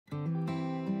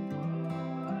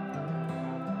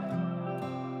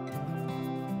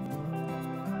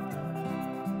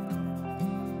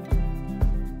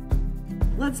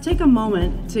Let's take a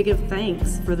moment to give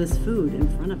thanks for this food in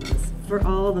front of us, for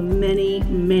all the many,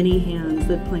 many hands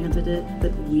that planted it,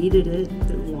 that weeded it,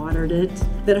 that watered it,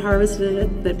 that harvested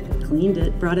it, that cleaned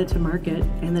it, brought it to market,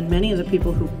 and then many of the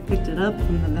people who picked it up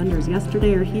from the vendors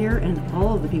yesterday are here, and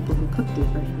all of the people who cooked it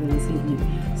are here this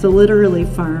evening. So literally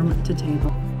farm to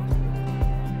table.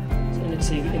 And it's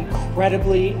an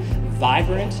incredibly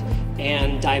vibrant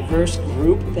and diverse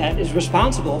group that is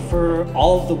responsible for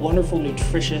all of the wonderful,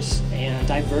 nutritious, and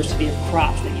diversity of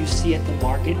crops that you see at the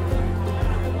market.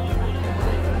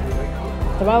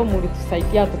 Sababu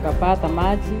mlitusaidia tukapata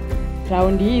maji.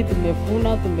 Raundi hii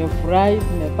tumefuna, tumefurahi,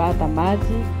 tumepata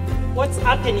maji. What's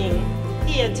happening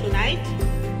here tonight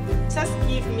just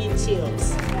give me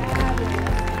chills.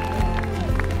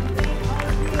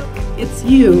 It's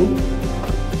you,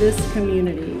 this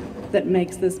community, that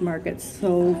makes this market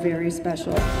so very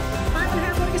special.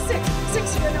 5.5, what do you get 6?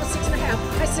 6 here, no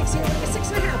 6.5. I 6 here, what do you get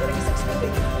 6.5? What do you get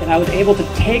 6.5? And I was able to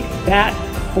take that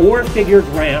 4-figure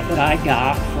grant that I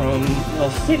got from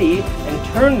Mill City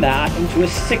and turn that into a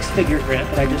 6-figure grant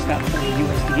that I just got from the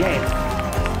USDA.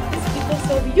 It's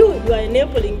because of you, you are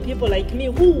enabling people like me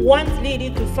who want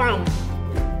really to farm,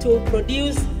 to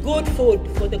produce good food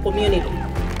for the community.